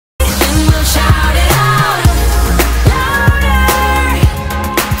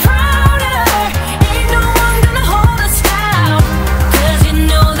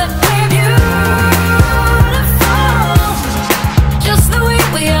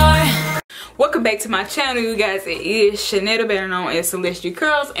Welcome back to my channel, you guys. It is Shanetta, better known as Celestial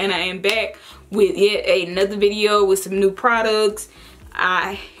Curls, and I am back with yet another video with some new products.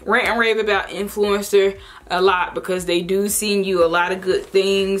 I rant and rave about Influenster a lot because they do send you a lot of good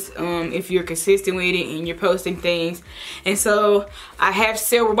things if you're consistent with it and you're posting things. And so I have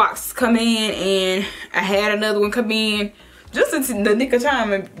several boxes come in, and I had another one come in just in the nick of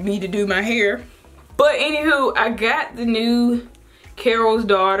time of me to do my hair. But anywho, I got the new Carol's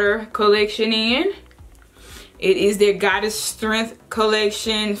Daughter collection in. It is their Goddess Strength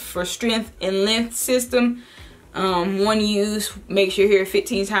collection for strength and length system. One use makes your hair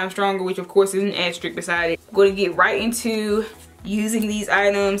 15 times stronger, which of course is an asterisk beside it. I'm going to get right into using these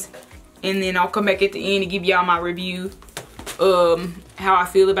items, and then I'll come back at the end to give y'all my review. How I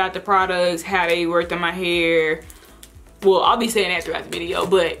feel about the products, how they worked on my hair. Well, I'll be saying that throughout the video,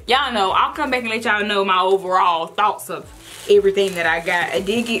 but y'all know, I'll come back and let y'all know my overall thoughts of everything that I got. I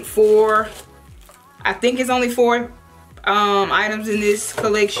did get four, I think it's only four items in this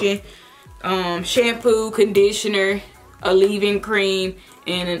collection. Shampoo, conditioner, a leave-in cream,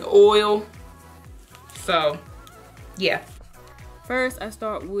 and an oil. So yeah, first I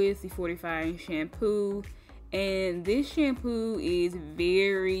start with the fortifying shampoo, and this shampoo is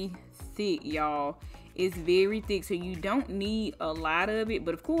very thick, y'all. It's very thick, so you don't need a lot of it,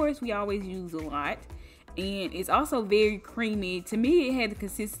 but of course we always use a lot. And it's also very creamy. To me, it had the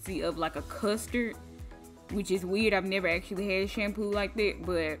consistency of like a custard, which is weird. I've never actually had a shampoo like that,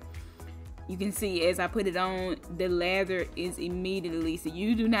 but you can see as I put it on, the lather is immediately, so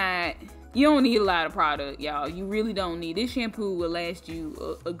you don't need a lot of product, y'all. You really don't need. This shampoo will last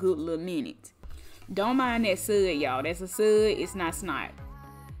you a good little minute. Don't mind that sud, y'all. That's a sud, it's not snot.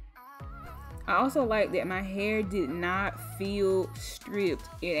 I also like that my hair did not feel stripped.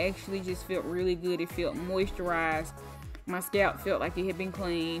 It actually just felt really good. It felt moisturized. My scalp felt like it had been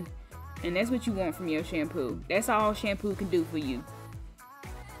cleaned. And that's what you want from your shampoo. That's all shampoo can do for you.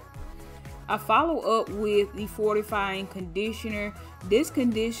 I follow up with the fortifying conditioner. This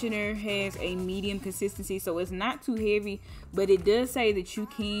conditioner has a medium consistency, so it's not too heavy, but it does say that you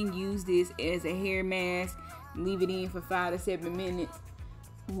can use this as a hair mask. Leave it in for 5 to 7 minutes.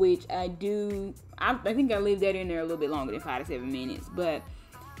 Which I do. I think I leave that in there a little bit longer than 5 to 7 minutes. But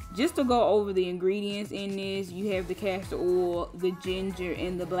just to go over the ingredients in this, you have the castor oil, the ginger,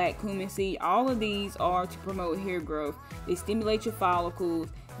 and the black cumin seed. All of these are to promote hair growth. They stimulate your follicles,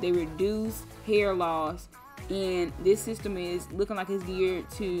 they reduce hair loss, and this system is looking like it's geared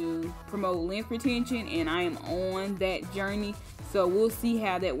to promote length retention, and I am on that journey. So we'll see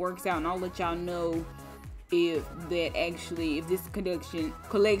how that works out, and I'll let y'all know if this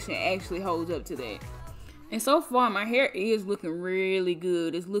collection actually holds up to that. And so far my hair is looking really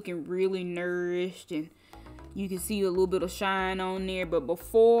good. It's looking really nourished, and you can see a little bit of shine on there. But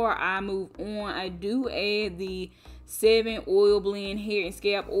before I move on, I do add the 7 oil blend hair and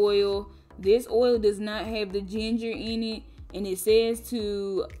scalp oil. This oil does not have the ginger in it, and it says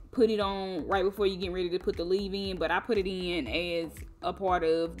to put it on right before you get ready to put the leave in, but I put it in as a part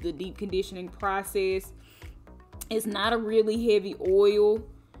of the deep conditioning process. It's not a really heavy oil.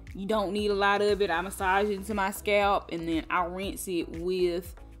 You don't need a lot of it. I massage it into my scalp, and then I rinse it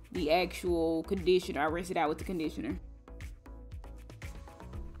with the actual conditioner. I rinse it out with the conditioner.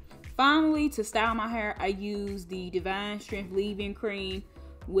 Finally, to style my hair, I use the Divine Strength leave-in cream,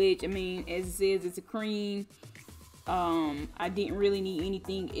 which, I mean, as it says, it's a cream. I didn't really need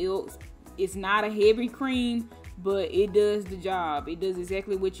anything else. It's not a heavy cream, but it does the job. It does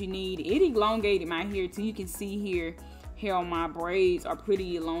exactly what you need. It elongated my hair too. You can see here how my braids are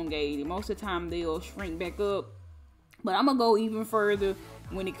pretty elongated. Most of the time they'll shrink back up, but I'm gonna go even further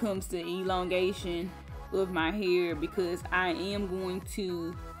when it comes to elongation of my hair, because I am going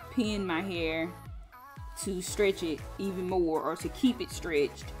to pin my hair to stretch it even more, or to keep it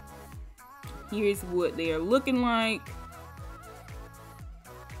stretched. Here's what they're looking like.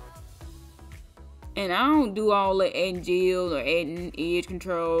 And I don't do all the adding gel or adding edge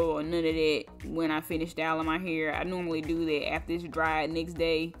control or none of that when I finish styling my hair. I normally do that after it's dried next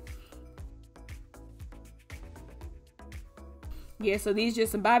day. Yeah, so these are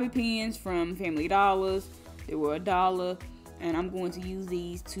just some bobby pins from Family Dollars. They were $1, and I'm going to use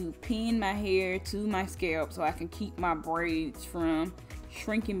these to pin my hair to my scalp so I can keep my braids from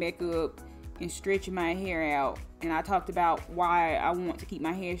shrinking back up and stretching my hair out. And I talked about why I want to keep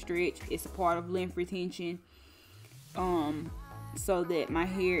my hair stretched. It's a part of length retention, so that my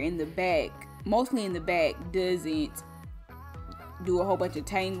hair in the back, mostly in the back, doesn't do a whole bunch of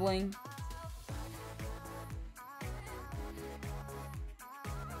tangling.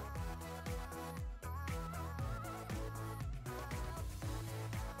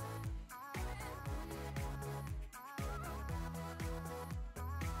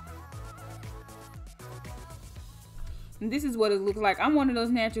 And this is what it looks like. I'm one of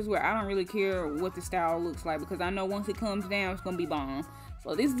those naturals where I don't really care what the style looks like, because I know once it comes down, it's gonna be bomb.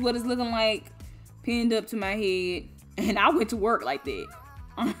 So this is what it's looking like, pinned up to my head, and I went to work like that.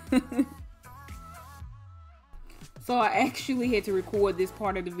 So I actually had to record this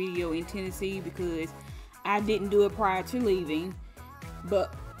part of the video in Tennessee because I didn't do it prior to leaving.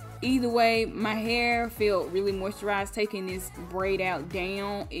 But either way, my hair felt really moisturized taking this braid out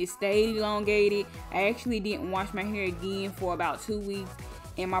down. It stayed elongated. I actually didn't wash my hair again for about 2 weeks,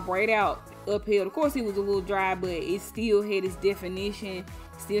 and my braid out upheld. Of course, it was a little dry, but it still had its definition,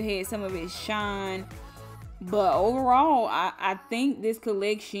 still had some of its shine. But overall, I think this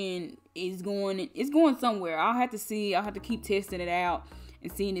collection is going somewhere. I'll have to see. I'll have to keep testing it out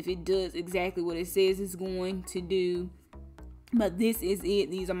and seeing if it does exactly what it says it's going to do. But this is it.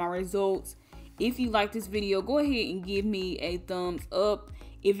 These are my results. If you like this video, go ahead and give me a thumbs up.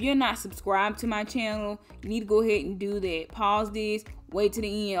 If you're not subscribed to my channel, you need to go ahead and do that. Pause this, wait to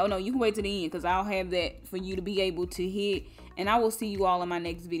the end. Oh no, you can wait to the end because I'll have that for you to be able to hit. And I will see you all in my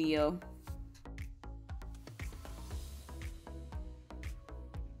next video.